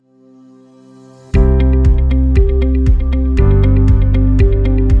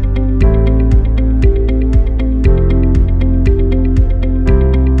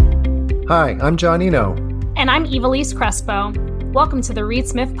Hi, I'm John Eno. And I'm Evilise Crespo. Welcome to the Reed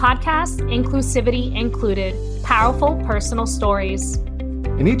Smith Podcast, Inclusivity Included, Powerful Personal Stories.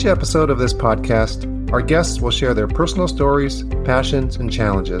 In each episode of this podcast, our guests will share their personal stories, passions, and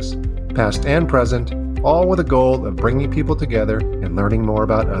challenges, past and present, all with a goal of bringing people together and learning more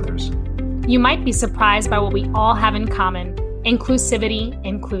about others. You might be surprised by what we all have in common, inclusivity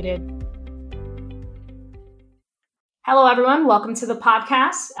included. Hello, everyone. Welcome to the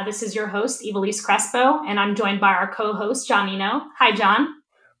podcast. This is your host, Evilise Crespo, and I'm joined by our co-host, John Eno. Hi, John.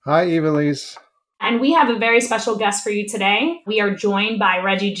 Hi, Evilise. And we have a very special guest for you today. We are joined by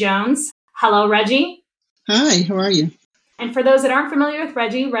Reggie Jones. Hello, Reggie. Hi, how are you? And for those that aren't familiar with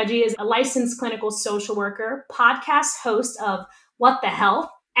Reggie, Reggie is a licensed clinical social worker, podcast host of What the Health,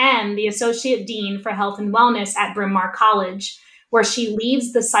 and the Associate Dean for Health and Wellness at Bryn Mawr College, where she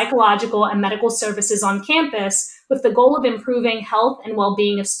leads the psychological and medical services on campus with the goal of improving health and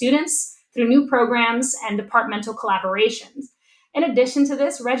well-being of students through new programs and departmental collaborations. In addition to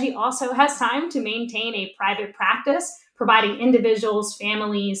this, Reggie also has time to maintain a private practice, providing individuals,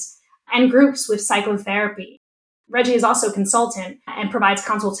 families, and groups with psychotherapy. Reggie is also a consultant and provides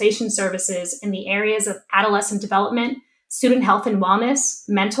consultation services in the areas of adolescent development, student health and wellness,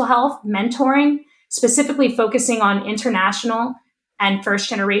 mental health, mentoring, specifically focusing on international and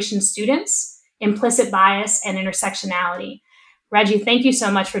first-generation students, implicit bias, and intersectionality. Reggie, thank you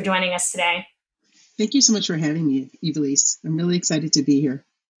so much for joining us today. Thank you so much for having me, Evilise. I'm really excited to be here.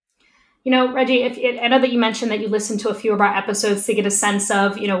 You know, Reggie, I know that you mentioned that you listened to a few of our episodes to get a sense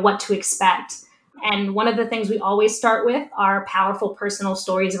of, what to expect. And one of the things we always start with are powerful personal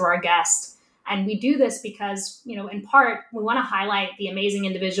stories of our guests. And we do this because, in part, we want to highlight the amazing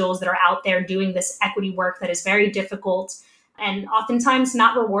individuals that are out there doing this equity work that is very difficult and oftentimes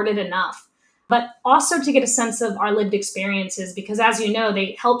not rewarded enough, but also to get a sense of our lived experiences, because as you know,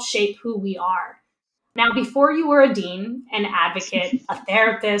 they help shape who we are. Now, before you were a dean, an advocate, a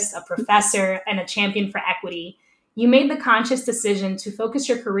therapist, a professor, and a champion for equity, you made the conscious decision to focus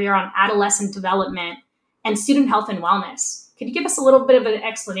your career on adolescent development and student health and wellness. Could you give us a little bit of an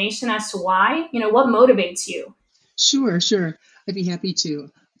explanation as to why? What motivates you? Sure. I'd be happy to.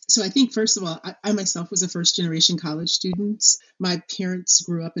 So I think, first of all, I myself was a first-generation college student. My parents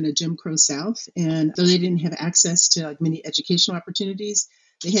grew up in a Jim Crow South, and though they didn't have access to many educational opportunities,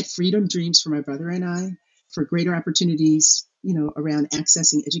 they had freedom dreams for my brother and I for greater opportunities, around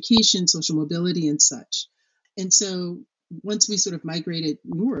accessing education, social mobility, and such. And so once we sort of migrated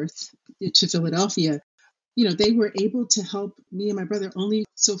north to Philadelphia, they were able to help me and my brother only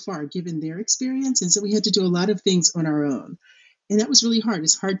so far, given their experience. And so we had to do a lot of things on our own. And that was really hard.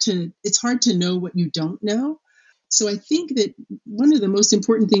 It's hard to know what you don't know. So I think that one of the most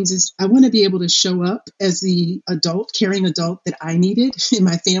important things is I want to be able to show up as the caring adult that I needed and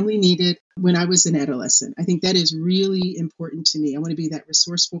my family needed when I was an adolescent. I think that is really important to me. I want to be that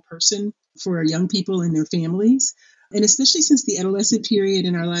resourceful person for our young people and their families. And especially since the adolescent period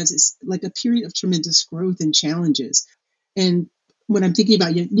in our lives is like a period of tremendous growth and challenges. And when I'm thinking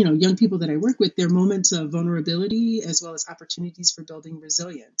about, young people that I work with, there are moments of vulnerability as well as opportunities for building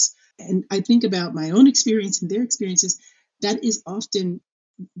resilience. And I think about my own experience and their experiences that is often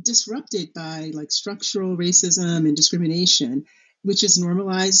disrupted by structural racism and discrimination, which is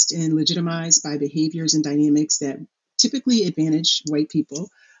normalized and legitimized by behaviors and dynamics that typically advantage white people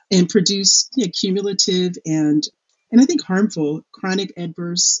and produce cumulative and I think harmful chronic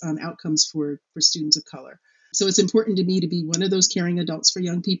adverse outcomes for students of color. So it's important to me to be one of those caring adults for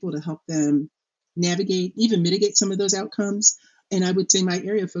young people to help them navigate, even mitigate some of those outcomes. And I would say my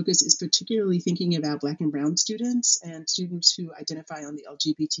area of focus is particularly thinking about Black and Brown students and students who identify on the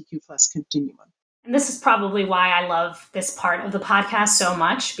LGBTQ+ continuum. And this is probably why I love this part of the podcast so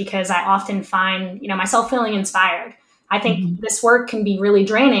much, because I often find, myself feeling inspired. I think this work can be really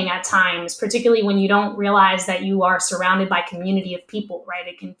draining at times, particularly when you don't realize that you are surrounded by a community of people, right?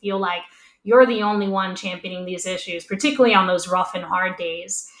 It can feel like you're the only one championing these issues, particularly on those rough and hard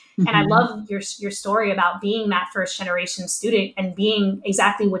days. And I love your story about being that first generation student and being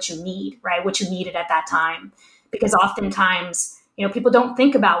exactly what you need, right? What you needed at that time. Because oftentimes, people don't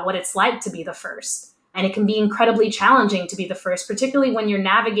think about what it's like to be the first. And it can be incredibly challenging to be the first, particularly when you're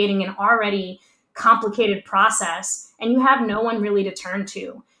navigating an already complicated process and you have no one really to turn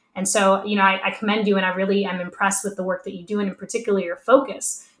to. And so, I commend you, and I really am impressed with the work that you do, and in particular your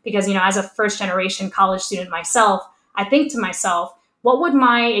focus, because, as a first generation college student myself, I think to myself, what would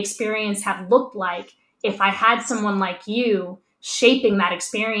my experience have looked like if I had someone like you shaping that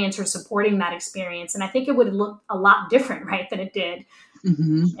experience or supporting that experience? And I think it would look a lot different, right, than it did.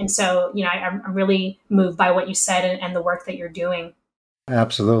 And so, I'm really moved by what you said and the work that you're doing.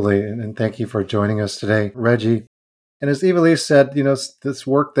 Absolutely. And thank you for joining us today, Reggie. And as Eva said, this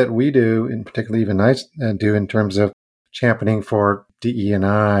work that we do, and particularly even I do in terms of championing for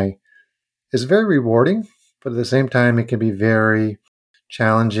DE&I, is very rewarding, but at the same time, it can be very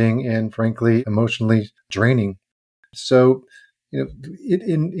challenging and frankly, emotionally draining. So,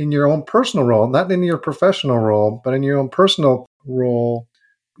 in your own personal role, not in your professional role, but in your own personal role,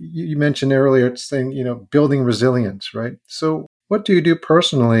 you mentioned earlier saying, building resilience, right? So what do you do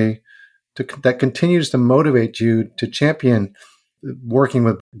personally that continues to motivate you to champion working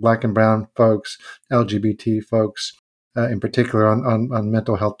with Black and Brown folks, LGBT folks, in particular on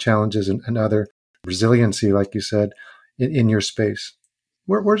mental health challenges and other resiliency, like you said, in your space?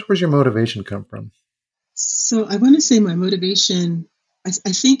 Where's your motivation come from? So I want to say my motivation,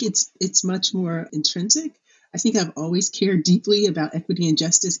 I think it's much more intrinsic. I think I've always cared deeply about equity and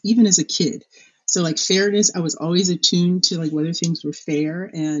justice, even as a kid. So like fairness, I was always attuned to like whether things were fair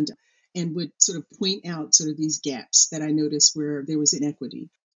and would sort of point out sort of these gaps that I noticed where there was inequity.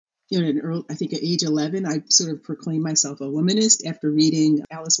 I think at age 11, I sort of proclaimed myself a womanist after reading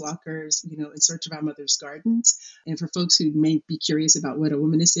Alice Walker's, In Search of Our Mother's Gardens. And for folks who may be curious about what a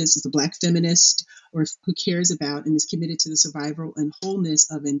womanist is a Black feminist or who cares about and is committed to the survival and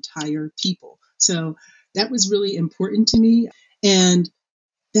wholeness of entire people. So that was really important to me. And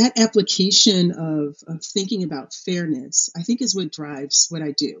that application of thinking about fairness, I think, is what drives what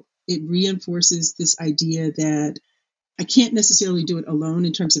I do. It reinforces this idea that I can't necessarily do it alone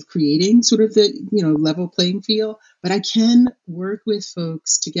in terms of creating sort of the level playing field, but I can work with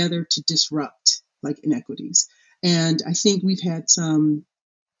folks together to disrupt like inequities. And I think we've had some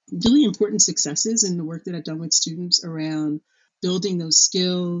really important successes in the work that I've done with students around building those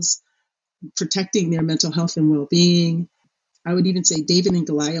skills, protecting their mental health and well-being. I would even say David and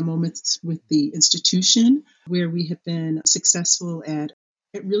Goliath moments with the institution where we have been successful at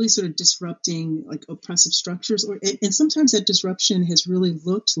really sort of disrupting like oppressive structures, and sometimes that disruption has really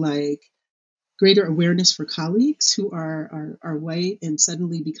looked like greater awareness for colleagues who are white and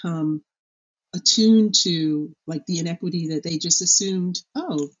suddenly become attuned to like the inequity that they just assumed,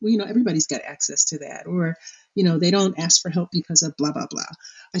 oh, well, everybody's got access to that, or they don't ask for help because of blah blah blah.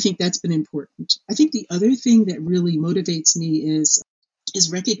 I think that's been important. I think the other thing that really motivates me is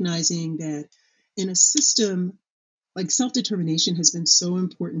recognizing that in a system like self-determination has been so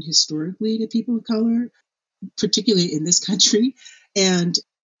important historically to people of color, particularly in this country. And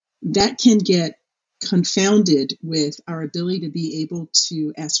that can get confounded with our ability to be able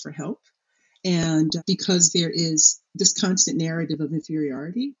to ask for help. And because there is this constant narrative of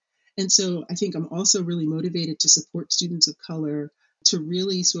inferiority. And so I think I'm also really motivated to support students of color to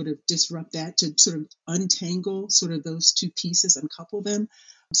really sort of disrupt that, to sort of untangle sort of those two pieces, uncouple them,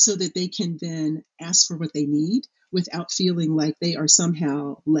 so that they can then ask for what they need without feeling like they are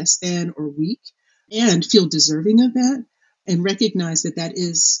somehow less than or weak, and feel deserving of that, and recognize that that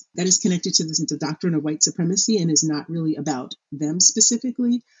is connected to the doctrine of white supremacy and is not really about them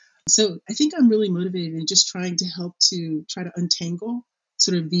specifically. So I think I'm really motivated in just trying to help to try to untangle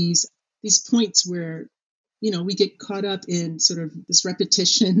sort of these points where we get caught up in sort of this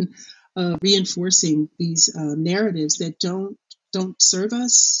repetition of reinforcing these narratives that don't serve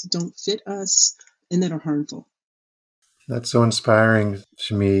us, don't fit us, and that are harmful. That's so inspiring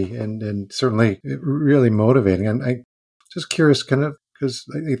to me, and certainly really motivating. I'm just curious, kind of, because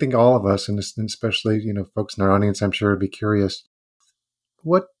I think all of us, and especially folks in our audience, I'm sure, would be curious.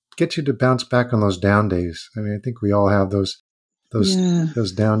 What gets you to bounce back on those down days? I mean, I think we all have those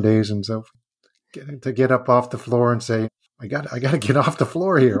down days, and so to get up off the floor and say, I got to get off the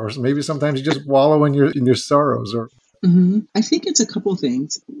floor here, or maybe sometimes you just wallow in your sorrows. Or I think it's a couple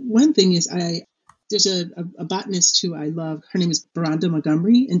things. One thing is there's a botanist who I love. Her name is Veranda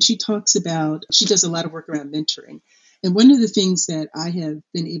Montgomery, and she does a lot of work around mentoring. And one of the things that I have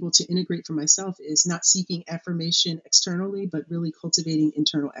been able to integrate for myself is not seeking affirmation externally, but really cultivating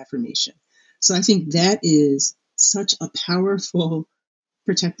internal affirmation. So I think that is such a powerful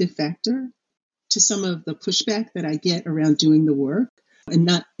protective factor to some of the pushback that I get around doing the work, and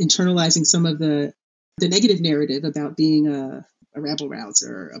not internalizing some of the negative narrative about being a rabble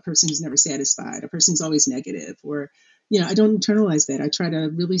rouser, a person who's never satisfied, a person who's always negative, or, I don't internalize that. I try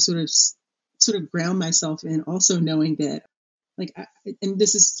to really sort of ground myself in also knowing that, like, and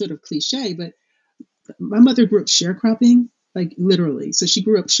this is sort of cliche, but my mother grew up sharecropping, like literally. So she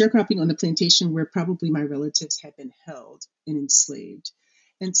grew up sharecropping on the plantation where probably my relatives had been held and enslaved.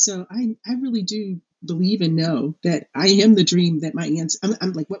 And so I really do believe and know that I am the dream that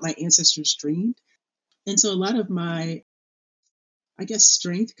I'm like what my ancestors dreamed. And so a lot of I guess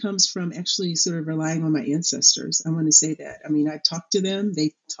strength comes from actually sort of relying on my ancestors. I want to say that. I mean, I talk to them,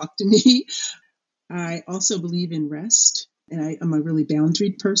 they talk to me. I also believe in rest, and I'm a really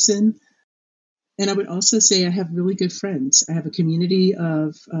boundaried person. And I would also say I have really good friends. I have a community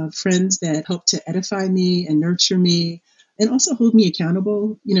of friends that help to edify me and nurture me and also hold me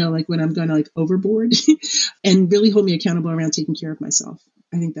accountable, like when I'm going to like overboard and really hold me accountable around taking care of myself.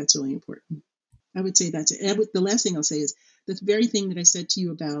 I think that's really important. I would say that's it. And the last thing I'll say is the very thing that I said to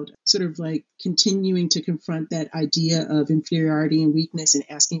you about sort of like continuing to confront that idea of inferiority and weakness and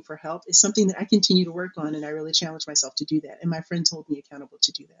asking for help is something that I continue to work on. And I really challenge myself to do that. And my friends hold me accountable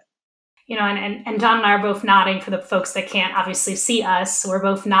to do that. And Don and I are both nodding for the folks that can't obviously see us. We're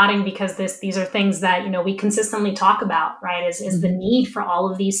both nodding because these are things that, we consistently talk about, right? Is the need for all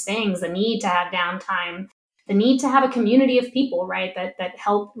of these things, the need to have downtime, the need to have a community of people, right? That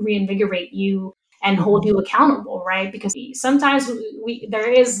help reinvigorate you and hold you accountable, right? Because sometimes there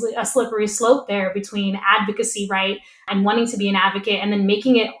is a slippery slope there between advocacy, right? And wanting to be an advocate and then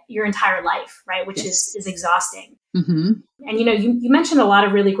making it your entire life, right? Which is exhausting. Mm-hmm. And, you mentioned a lot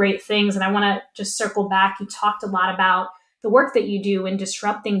of really great things, and I want to just circle back. You talked a lot about the work that you do in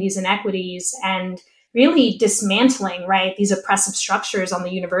disrupting these inequities and really dismantling, right, these oppressive structures on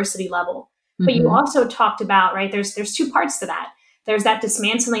the university level. Mm-hmm. But you also talked about, right, there's two parts to that. There's that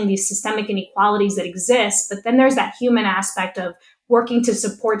dismantling these systemic inequalities that exist, but then there's that human aspect of working to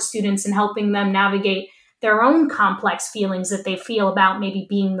support students and helping them navigate their own complex feelings that they feel about maybe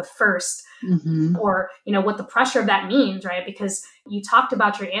being the first. Mm-hmm. Or, what the pressure of that means, right? Because you talked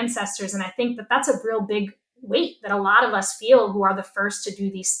about your ancestors, and I think that that's a real big weight that a lot of us feel who are the first to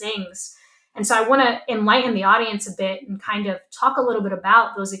do these things. And so I want to enlighten the audience a bit and kind of talk a little bit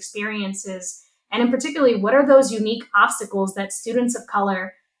about those experiences. And in particular, what are those unique obstacles that students of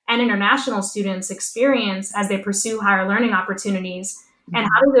color and international students experience as they pursue higher learning opportunities? And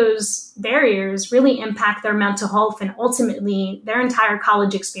how do those barriers really impact their mental health and ultimately their entire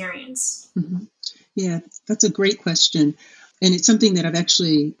college experience? Mm-hmm. Yeah, that's a great question. And it's something that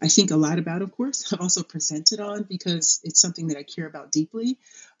I think a lot about, of course. I've also presented on because it's something that I care about deeply.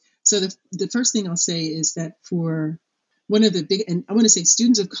 So the first thing I'll say is that for one of the big, and I want to say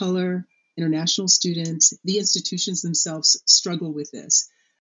students of color, international students, the institutions themselves struggle with this.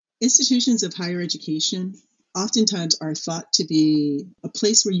 Institutions of higher education oftentimes are thought to be a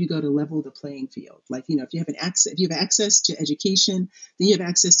place where you go to level the playing field. Like, if you have access to education, then you have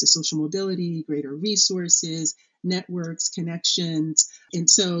access to social mobility, greater resources, networks, connections. And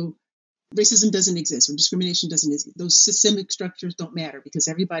so racism doesn't exist or discrimination doesn't exist. Those systemic structures don't matter because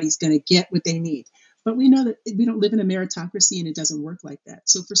everybody's going to get what they need. But we know that we don't live in a meritocracy and it doesn't work like that.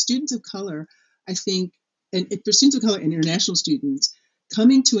 So for students of color, I think, and for students of color and international students,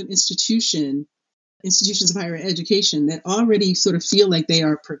 coming to an institutions of higher education that already sort of feel like they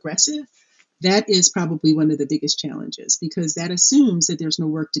are progressive, that is probably one of the biggest challenges because that assumes that there's no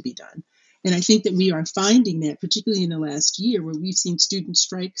work to be done. And I think that we are finding that, particularly in the last year, where we've seen student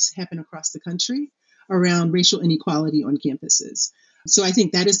strikes happen across the country around racial inequality on campuses. So I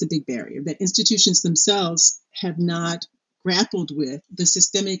think that is the big barrier, that institutions themselves have not grappled with the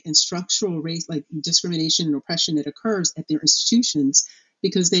systemic and structural race, like discrimination and oppression that occurs at their institutions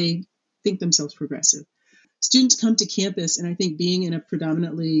because they think themselves progressive. Students come to campus, and I think being in a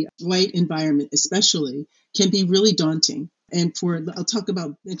predominantly white environment especially can be really daunting. And I'll talk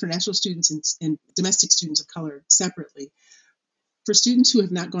about international students and domestic students of color separately. For students who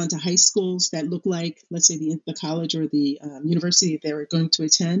have not gone to high schools that look like, let's say, the college or the university that they're going to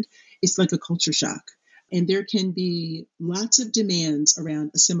attend, it's like a culture shock. And there can be lots of demands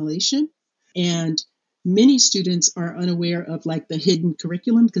around assimilation, and many students are unaware of like the hidden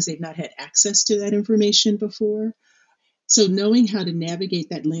curriculum because they've not had access to that information before. So knowing how to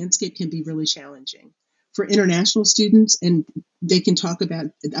navigate that landscape can be really challenging. For international students, and they can talk about,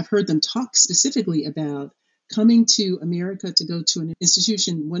 I've heard them talk specifically about coming to America to go to an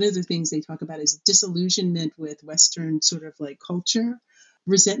institution. One of the things they talk about is disillusionment with Western sort of like culture,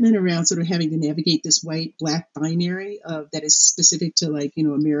 resentment around sort of having to navigate this white-black binary that is specific to like,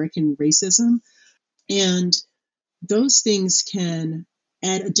 American racism. And those things can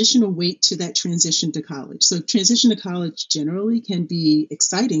add additional weight to that transition to college. So transition to college generally can be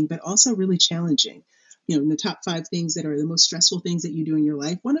exciting, but also really challenging. In the top 5 things that are the most stressful things that you do in your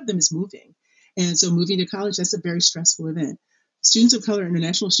life, one of them is moving. And so moving to college, that's a very stressful event. Students of color,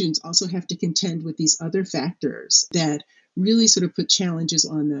 international students also have to contend with these other factors that really sort of put challenges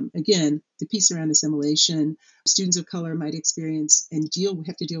on them. Again, the piece around assimilation, students of color might experience and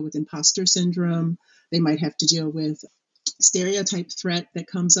have to deal with imposter syndrome. They might have to deal with stereotype threat that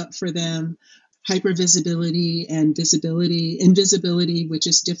comes up for them. hypervisibility and visibility, invisibility, which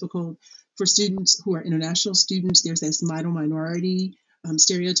is difficult for students who are international students. There's this model minority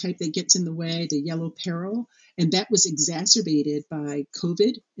stereotype that gets in the way, the yellow peril. And that was exacerbated by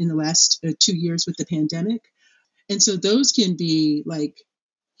COVID in the last 2 years with the pandemic. And so those can be like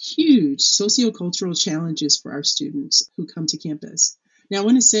huge sociocultural challenges for our students who come to campus. Now, I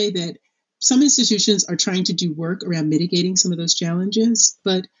want to say that some institutions are trying to do work around mitigating some of those challenges,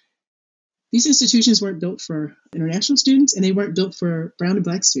 but these institutions weren't built for international students and they weren't built for Brown and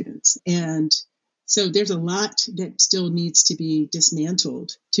Black students. And so there's a lot that still needs to be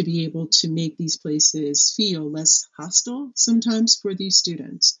dismantled to be able to make these places feel less hostile sometimes for these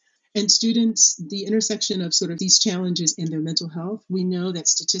students. And students, the intersection of sort of these challenges and their mental health, we know that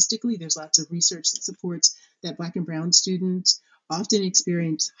statistically there's lots of research that supports that Black and Brown students often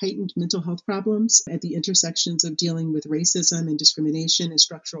experience heightened mental health problems at the intersections of dealing with racism and discrimination and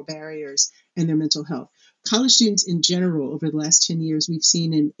structural barriers and their mental health. College students in general, over the last 10 years, we've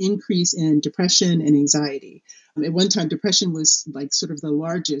seen an increase in depression and anxiety. At one time, depression was like sort of the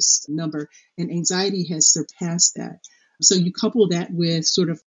largest number, and anxiety has surpassed that. So you couple that with sort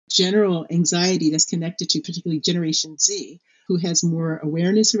of general anxiety that's connected to particularly Generation Z, who has more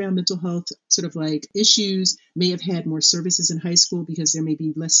awareness around mental health, sort of like issues, may have had more services in high school because there may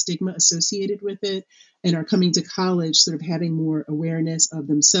be less stigma associated with it, and are coming to college sort of having more awareness of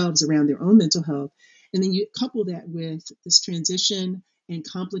themselves around their own mental health. And then you couple that with this transition and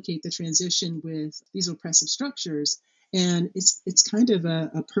complicate the transition with these oppressive structures. And it's kind of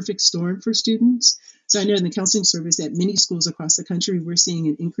a perfect storm for students. So I know in the counseling service at many schools across the country, we're seeing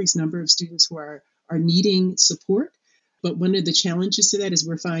an increased number of students who are needing support. But one of the challenges to that is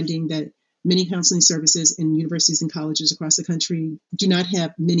we're finding that many counseling services in universities and colleges across the country do not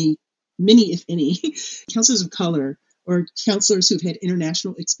have many, if any, counselors of color or counselors who've had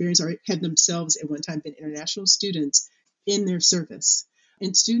international experience or have themselves at one time been international students in their service.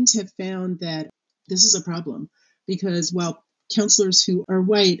 And students have found that this is a problem because while counselors who are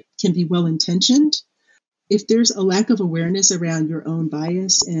white can be well-intentioned, if there's a lack of awareness around your own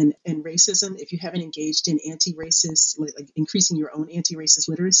bias and racism, if you haven't engaged in anti-racist, like increasing your own anti-racist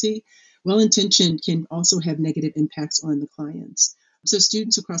literacy, well-intentioned can also have negative impacts on the clients. So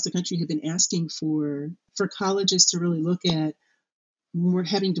students across the country have been asking for colleges to really look at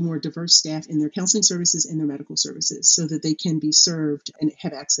having more diverse staff in their counseling services and their medical services so that they can be served and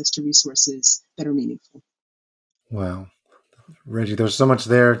have access to resources that are meaningful. Wow. Reggie, there's so much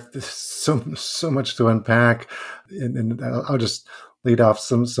there, so much to unpack. And I'll just lead off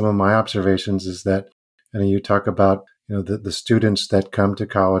some of my observations is that, and you talk about, the students that come to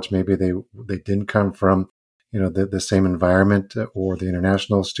college, maybe they didn't come from, the same environment, or the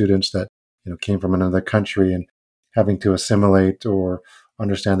international students that, came from another country and having to assimilate or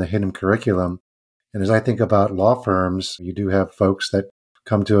understand the hidden curriculum. And as I think about law firms, you do have folks that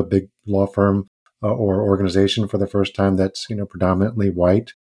come to a big law firm or organization for the first time that's, predominantly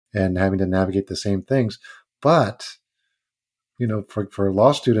white and having to navigate the same things. But, for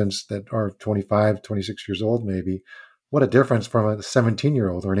law students that are 25, 26 years old, maybe, what a difference from a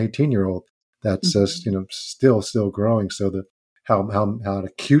 17-year-old or an 18-year-old that's, still growing. So how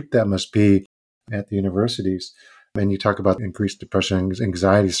acute that must be at the universities. And you talk about increased depression and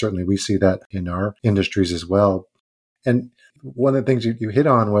anxiety. Certainly we see that in our industries as well. And one of the things you hit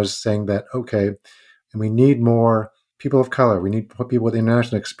on was saying that, okay, and we need more people of color. We need people with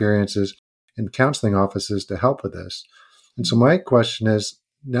international experiences in counseling offices to help with this. And so my question is,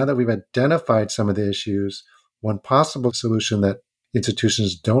 now that we've identified some of the issues, one possible solution that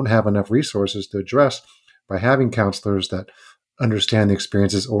institutions don't have enough resources to address by having counselors that understand the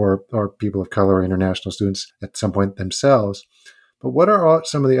experiences or people of color or international students at some point themselves. But what are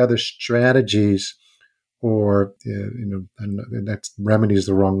some of the other strategies or, and that's remedy is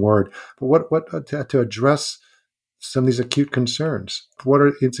the wrong word, but what to address some of these acute concerns?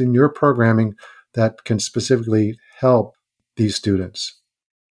 It's in your programming that can specifically help these students?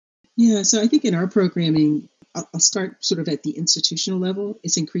 Yeah, so I think in our programming, I'll start sort of at the institutional level.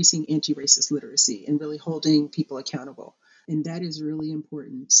 It's increasing anti-racist literacy and really holding people accountable. And that is really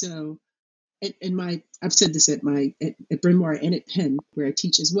important. So I've said this at Bryn Mawr and at Penn, where I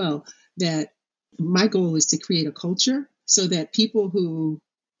teach as well, that my goal is to create a culture so that people who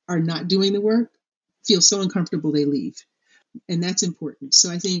are not doing the work feel so uncomfortable they leave. And that's important.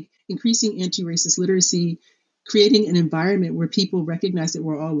 So I think increasing anti-racist literacy, creating an environment where people recognize that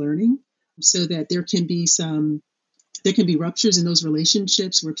we're all learning so that there can be ruptures in those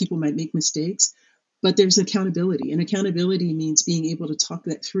relationships where people might make mistakes, But there's accountability, and accountability means being able to talk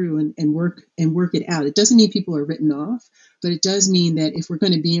that through and work it out. It doesn't mean people are written off, but it does mean that if we're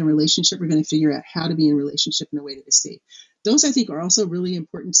going to be in a relationship, we're going to figure out how to be in a relationship in a way that is safe. Those, I think, are also really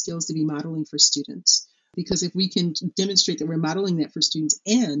important skills to be modeling for students, because if we can demonstrate that we're modeling that for students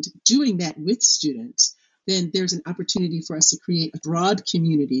and doing that with students, then there's an opportunity for us to create a broad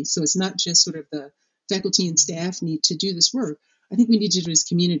community. So it's not just sort of the faculty and staff need to do this work. I think we need to do this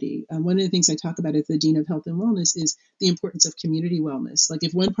community. One of the things I talk about as the Dean of Health and Wellness is the importance of community wellness. Like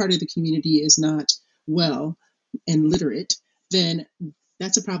if one part of the community is not well and literate, then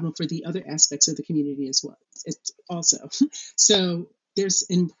that's a problem for the other aspects of the community as well. It's also. So there's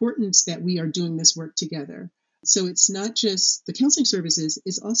importance that we are doing this work together. So it's not just the counseling services,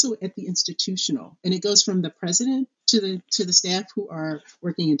 it's also at the institutional. And it goes from the president to the staff who are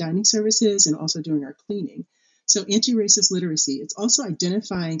working in dining services and also doing our cleaning. So anti-racist literacy, it's also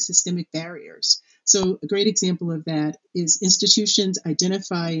identifying systemic barriers. So a great example of that is institutions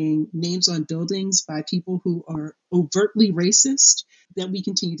identifying names on buildings by people who are overtly racist that we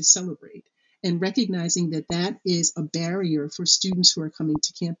continue to celebrate, and recognizing that that is a barrier for students who are coming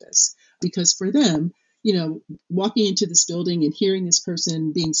to campus. Because for them, walking into this building and hearing this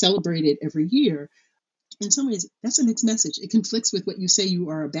person being celebrated every year, in some ways, that's a mixed message. It conflicts with what you say you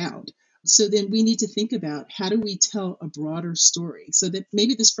are about. So then we need to think about how do we tell a broader story so that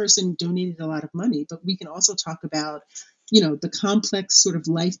maybe this person donated a lot of money, but we can also talk about, the complex sort of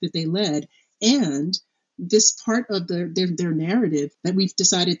life that they led and this part of their narrative that we've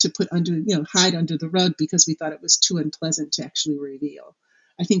decided to put hide under the rug because we thought it was too unpleasant to actually reveal.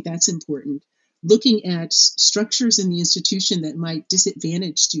 I think that's important. Looking at structures in the institution that might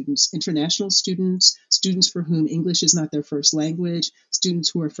disadvantage students, international students, students for whom English is not their first language, students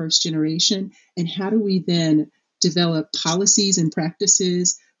who are first generation, and how do we then develop policies and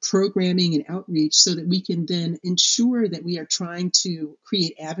practices, programming and outreach so that we can then ensure that we are trying to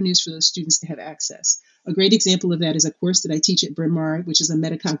create avenues for those students to have access. A great example of that is a course that I teach at Bryn Mawr, which is a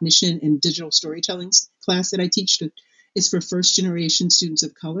metacognition and digital storytelling class that I teach. It's for first generation students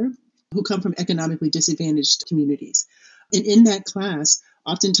of color who come from economically disadvantaged communities. And in that class,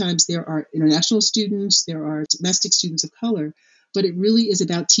 oftentimes there are international students, there are domestic students of color, but it really is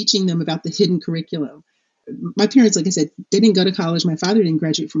about teaching them about the hidden curriculum. My parents, like I said, they didn't go to college. My father didn't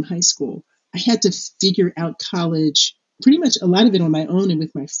graduate from high school. I had to figure out college, pretty much a lot of it on my own and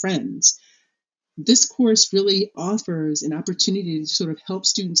with my friends. This course really offers an opportunity to sort of help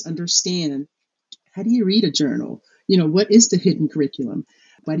students understand, how do you read a journal? What is the hidden curriculum?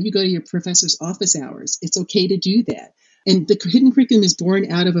 Why do you go to your professor's office hours? It's okay to do that. And the hidden curriculum is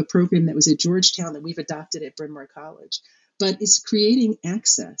born out of a program that was at Georgetown that we've adopted at Bryn Mawr College. But it's creating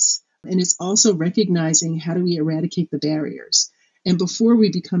access. And it's also recognizing how do we eradicate the barriers. And before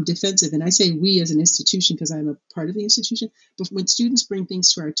we become defensive, and I say we as an institution because I'm a part of the institution, but when students bring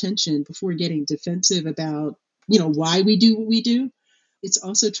things to our attention, before getting defensive about, why we do what we do, it's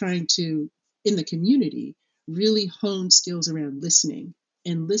also trying to, in the community, really hone skills around listening.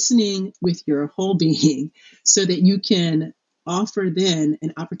 And listening with your whole being so that you can offer then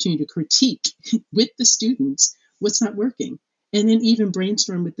an opportunity to critique with the students what's not working, and then even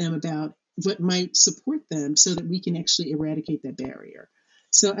brainstorm with them about what might support them so that we can actually eradicate that barrier.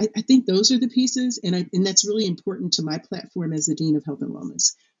 So I think those are the pieces, and that's really important to my platform as the Dean of Health and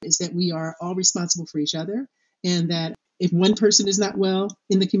Wellness, is that we are all responsible for each other, and that if one person is not well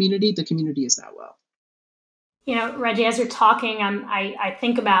in the community is not well. Reggie, as you're talking, I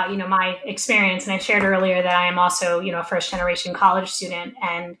think about, my experience, and I shared earlier that I am also, a first generation college student,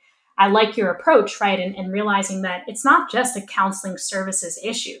 and I like your approach, right? And realizing that it's not just a counseling services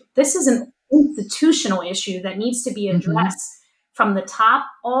issue. This is an institutional issue that needs to be addressed from the top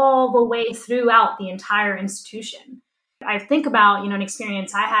all the way throughout the entire institution. I think about, an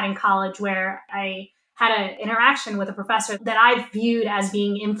experience I had in college where I had an interaction with a professor that I viewed as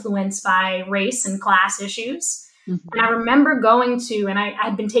being influenced by race and class issues. And I remember going to, and I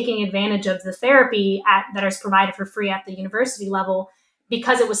had been taking advantage of the therapy that is provided for free at the university level,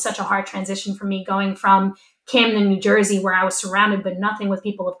 because it was such a hard transition for me going from Camden, New Jersey, where I was surrounded by nothing with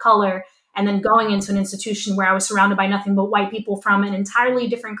people of color, and then going into an institution where I was surrounded by nothing but white people from an entirely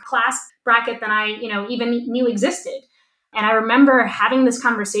different class bracket than I, even knew existed. And I remember having this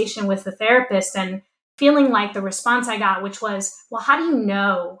conversation with the therapist and feeling like the response I got, which was, well, how do you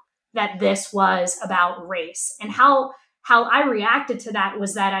know that this was about race? And how I reacted to that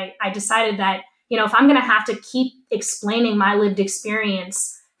was that I decided that, if I'm going to have to keep explaining my lived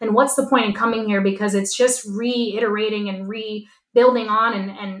experience, then what's the point in coming here? Because it's just reiterating and rebuilding on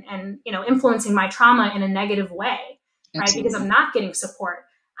and influencing my trauma in a negative way, right? Because I'm not getting support.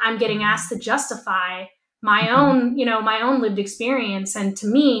 I'm getting asked to justify my own, my own lived experience. And to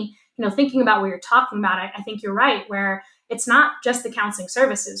me, thinking about what you're talking about, I think you're right, where it's not just the counseling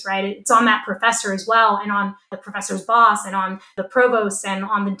services, right? It's on that professor as well, and on the professor's boss, and on the provost, and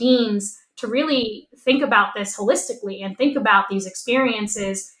on the deans, to really think about this holistically and think about these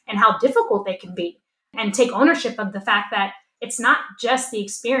experiences and how difficult they can be, and take ownership of the fact that it's not just the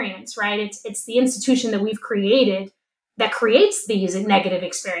experience, right? It's the institution that we've created that creates these negative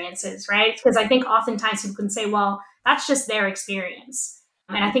experiences, right? Because I think oftentimes people can say, well, that's just their experience.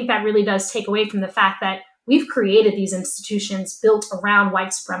 And I think that really does take away from the fact that we've created these institutions built around white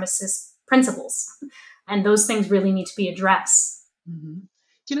supremacist principles. And those things really need to be addressed. Mm-hmm.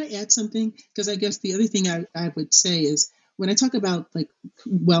 Can I add something? Because I guess the other thing I would say is, when I talk about like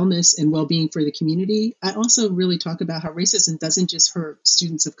wellness and well-being for the community, I also really talk about how racism doesn't just hurt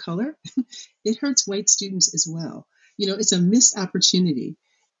students of color, it hurts white students as well. It's a missed opportunity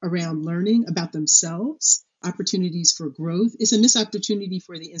around learning about themselves, opportunities for growth. It's a missed opportunity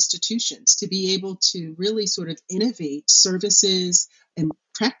for the institutions to be able to really sort of innovate services and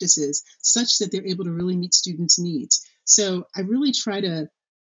practices such that they're able to really meet students' needs. So I really try to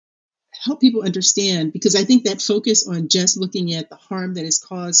help people understand, because I think that focus on just looking at the harm that is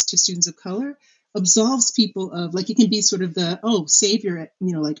caused to students of color absolves people of, like, it can be sort of the, savior,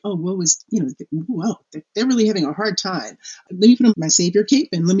 like, woe is, whoa, they're really having a hard time. Let me put on my savior cape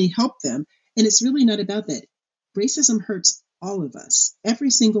and let me help them. And it's really not about that. Racism hurts all of us, every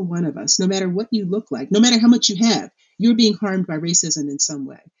single one of us, no matter what you look like, no matter how much you have, you're being harmed by racism in some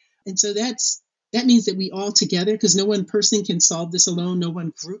way. And so that means that we all together, because no one person can solve this alone, no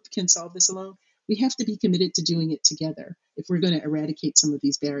one group can solve this alone. We have to be committed to doing it together if we're going to eradicate some of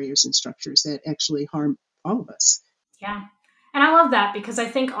these barriers and structures that actually harm all of us. Yeah. And I love that, because I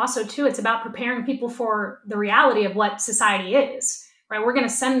think also, too, it's about preparing people for the reality of what society is, right? We're going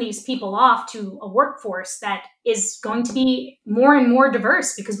to send these people off to a workforce that is going to be more and more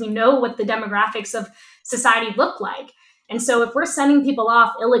diverse, because we know what the demographics of society look like. And so if we're sending people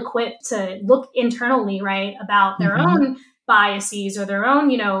off ill-equipped to look internally, right, about their own biases or their own,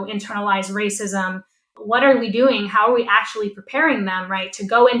 internalized racism, what are we doing? How are we actually preparing them, right, to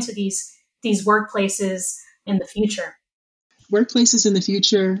go into these workplaces in the future? Workplaces in the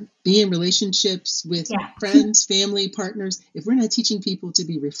future, be in relationships with friends, family, partners. If we're not teaching people to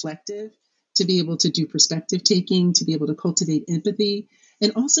be reflective, to be able to do perspective taking, to be able to cultivate empathy,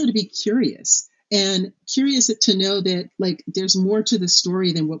 and also to be curious. And curious to know that, like, there's more to the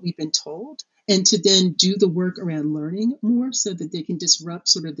story than what we've been told, and to then do the work around learning more so that they can disrupt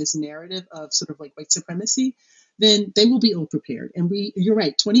sort of this narrative of sort of like white supremacy, then they will be ill prepared. And you're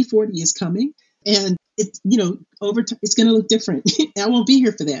right, 2040 is coming, and it's, over time, it's going to look different. I won't be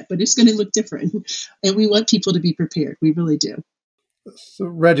here for that, but it's going to look different. And we want people to be prepared. We really do. So,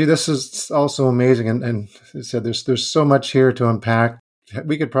 Reggie, this is also amazing. And as I said, there's so much here to unpack.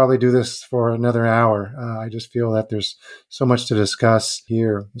 We could probably do this for another hour. I just feel that there's so much to discuss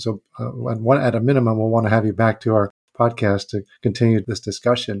here. So at a minimum, we'll want to have you back to our podcast to continue this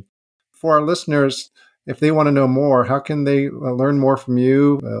discussion. For our listeners, if they want to know more, how can they learn more from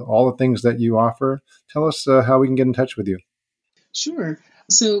you, all the things that you offer? Tell us how we can get in touch with you. Sure.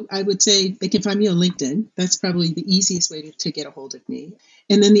 So I would say they can find me on LinkedIn. That's probably the easiest way to get a hold of me.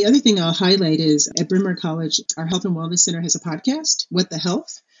 And then the other thing I'll highlight is at Bryn Mawr College, our Health and Wellness Center has a podcast, What the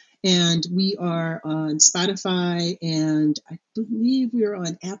Health? And we are on Spotify, and I believe we are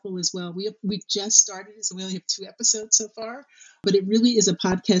on Apple as well. We've just started, so we only have 2 episodes so far. But it really is a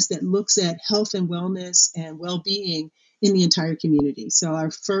podcast that looks at health and wellness and well-being in the entire community. So our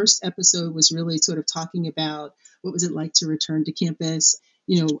first episode was really sort of talking about what was it like to return to campus,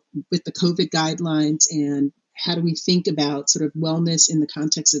 with the COVID guidelines, and how do we think about sort of wellness in the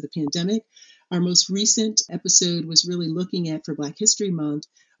context of the pandemic. Our most recent episode was really looking at, for Black History Month,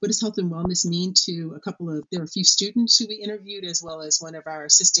 what does health and wellness mean to there were a few students who we interviewed, as well as one of our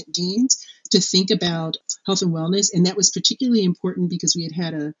assistant deans, to think about health and wellness. And that was particularly important because we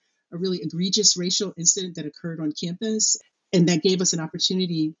had a really egregious racial incident that occurred on campus. And that gave us an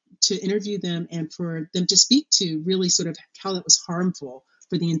opportunity to interview them and for them to speak to really sort of how that was harmful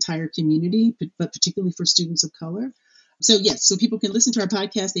for the entire community, but particularly for students of color. So yes, so people can listen to our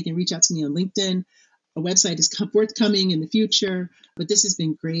podcast. They can reach out to me on LinkedIn. A website is forthcoming in the future, but this has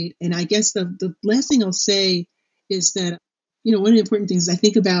been great. And I guess the last thing I'll say is that, one of the important things I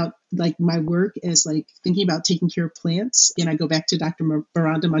think about, like, my work as like thinking about taking care of plants. And I go back to Dr.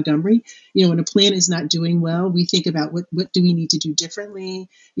 Miranda Montgomery. When a plant is not doing well, we think about what do we need to do differently,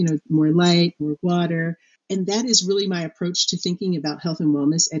 more light, more water. And that is really my approach to thinking about health and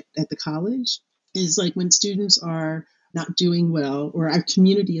wellness at the college, is like when students are not doing well or our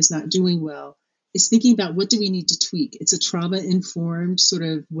community is not doing well, is thinking about what do we need to tweak. It's a trauma-informed sort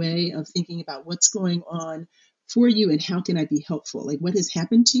of way of thinking about what's going on for you and how can I be helpful? Like what has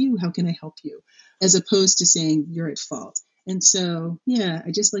happened to you? How can I help you? As opposed to saying you're at fault. And so, yeah,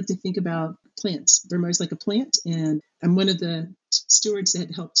 I just like to think about plants. Bryn Mawr is like a plant, and I'm one of the stewards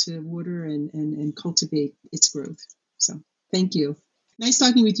that help to water and cultivate its growth. So thank you. Nice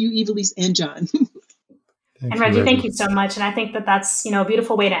talking with you, Ivelisse and John. And Reggie, thank you so much. And I think that that's, a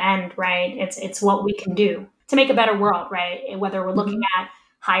beautiful way to end, right? It's what we can do to make a better world, right? Whether we're looking at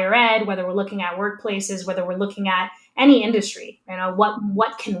higher ed, whether we're looking at workplaces, whether we're looking at any industry,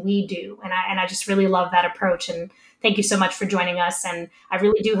 what can we do? And I just really love that approach. And thank you so much for joining us. And I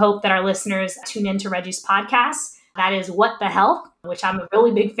really do hope that our listeners tune into Reggie's podcast. That is What the Health, which I'm a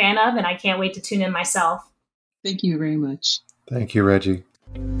really big fan of, and I can't wait to tune in myself. Thank you very much. Thank you, Reggie.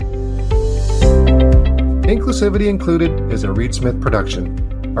 Inclusivity Included is a Reed Smith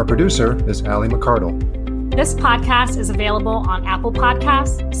production. Our producer is Allie McCardle. This podcast is available on Apple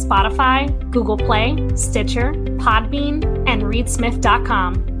Podcasts, Spotify, Google Play, Stitcher, Podbean, and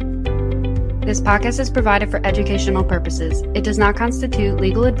reedsmith.com. This podcast is provided for educational purposes. It does not constitute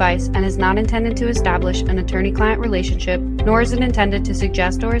legal advice and is not intended to establish an attorney-client relationship, nor is it intended to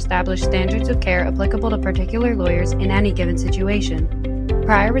suggest or establish standards of care applicable to particular lawyers in any given situation.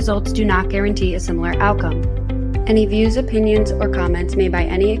 Prior results do not guarantee a similar outcome. Any views, opinions, or comments made by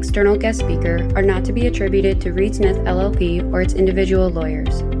any external guest speaker are not to be attributed to Reed Smith LLP or its individual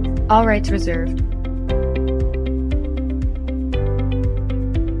lawyers. All rights reserved.